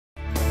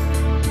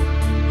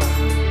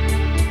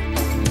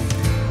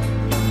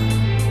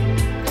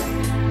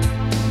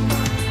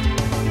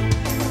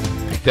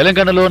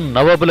తెలంగాణలో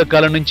నవాబుల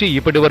కాలం నుంచి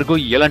ఇప్పటి వరకు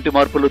ఎలాంటి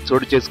మార్పులు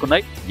చోటు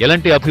చేసుకున్నాయి,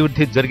 ఎలాంటి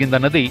అభివృద్ధి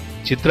జరిగిందన్నది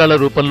చిత్రాల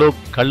రూపంలో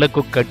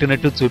కళ్లకు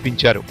కట్టినట్టు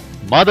చూపించారు.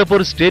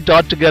 మాధపూర్ స్టేట్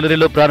ఆర్ట్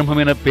గ్యాలరీలో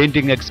ప్రారంభమైన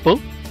పెయింటింగ్ ఎక్స్పో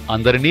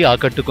అందరినీ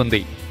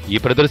ఆకట్టుకుంది. ఈ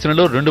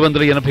ప్రదర్శనలో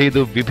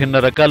 285 విభిన్న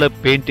రకాల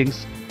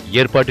పెయింటింగ్స్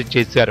ఏర్పాటు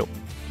చేశారు.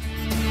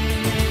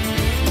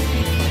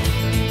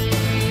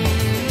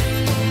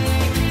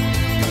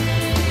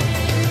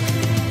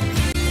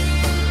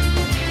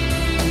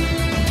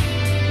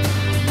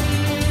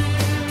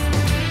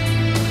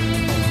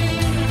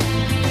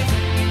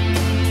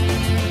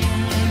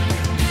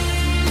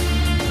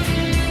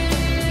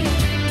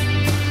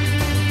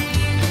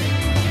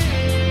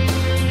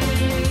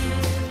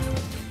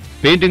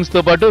 పెయింటింగ్స్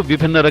తో పాటు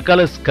విభిన్న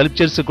రకాల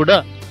స్కల్ప్చర్స్ కూడా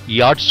ఈ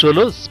ఆర్ట్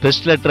షోలో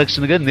స్పెషల్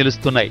అట్రాక్షన్ గా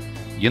నిలుస్తున్నాయి.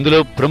 ఇందులో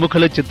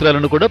ప్రముఖుల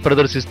చిత్రాలను కూడా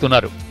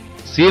ప్రదర్శిస్తున్నారు.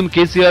 సీఎం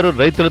కేసీఆర్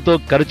రైతులతో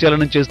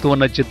కరచాలనం చేస్తూ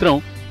ఉన్న చిత్రం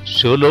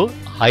షోలో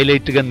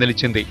హైలైట్ గా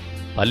నిలిచింది.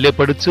 పల్లె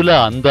పడుచుల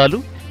అందాలు,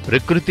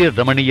 ప్రకృతి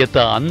రమణీయత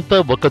అంతా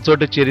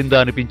ఒక్కచోట చేరిందా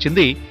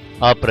అనిపించింది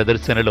ఆ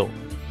ప్రదర్శనలో.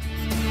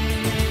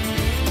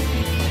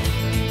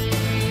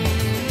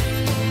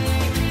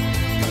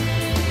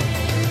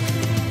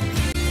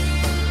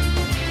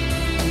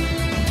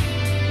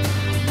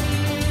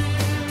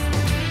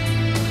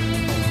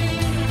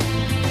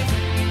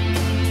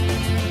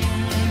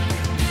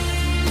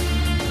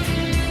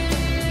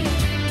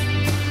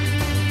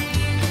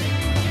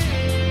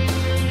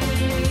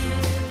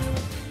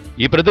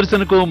 ఈ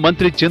ప్రదర్శనకు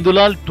మంత్రి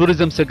చందులాల్,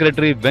 టూరిజం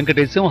సెక్రటరీ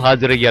వెంకటేశం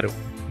హాజరయ్యారు.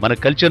 మన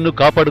కల్చర్ ను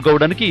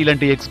కాపాడుకోవడానికి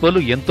ఇలాంటి ఎక్స్పోలు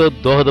ఎంతో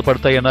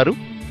దోహదపడతాయన్నారు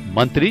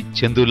మంత్రి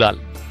చందులాల్.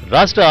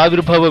 రాష్ట్ర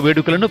ఆవిర్భావ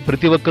వేడుకలను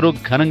ప్రతి ఒక్కరూ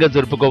ఘనంగా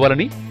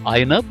జరుపుకోవాలని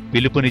ఆయన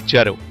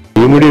పిలుపునిచ్చారు.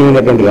 ఇమిడి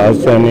ఉన్నటువంటి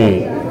రాష్ట్రాన్ని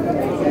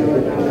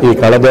ఈ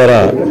కళ ద్వారా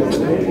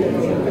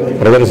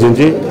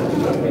ప్రదర్శించి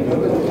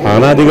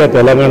అనాదిగా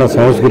తెలంగాణ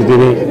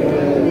సంస్కృతిని,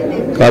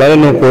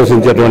 కళలను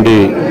పోషించేటువంటి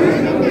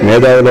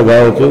మేధావులు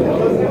కావచ్చు,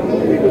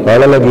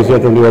 కళలో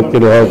గీసేటువంటి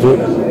వ్యక్తులు కావచ్చు,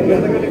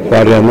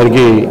 వారి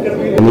అందరికీ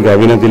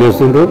అభినందనలు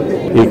తెలియజేస్తుంటూ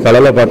ఈ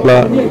కళల పట్ల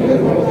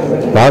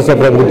రాష్ట్ర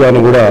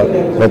ప్రభుత్వానికి కూడా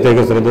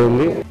ప్రత్యేక శ్రద్ధ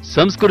ఉంది.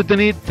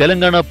 సంస్కృతిని,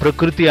 తెలంగాణ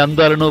ప్రకృతి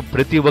అందాలను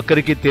ప్రతి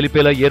ఒక్కరికి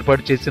తెలిపేలా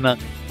ఏర్పాటు చేసిన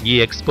ఈ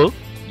ఎక్స్పో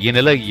ఈ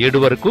నెల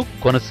 7 వరకు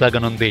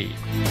కొనసాగనుంది.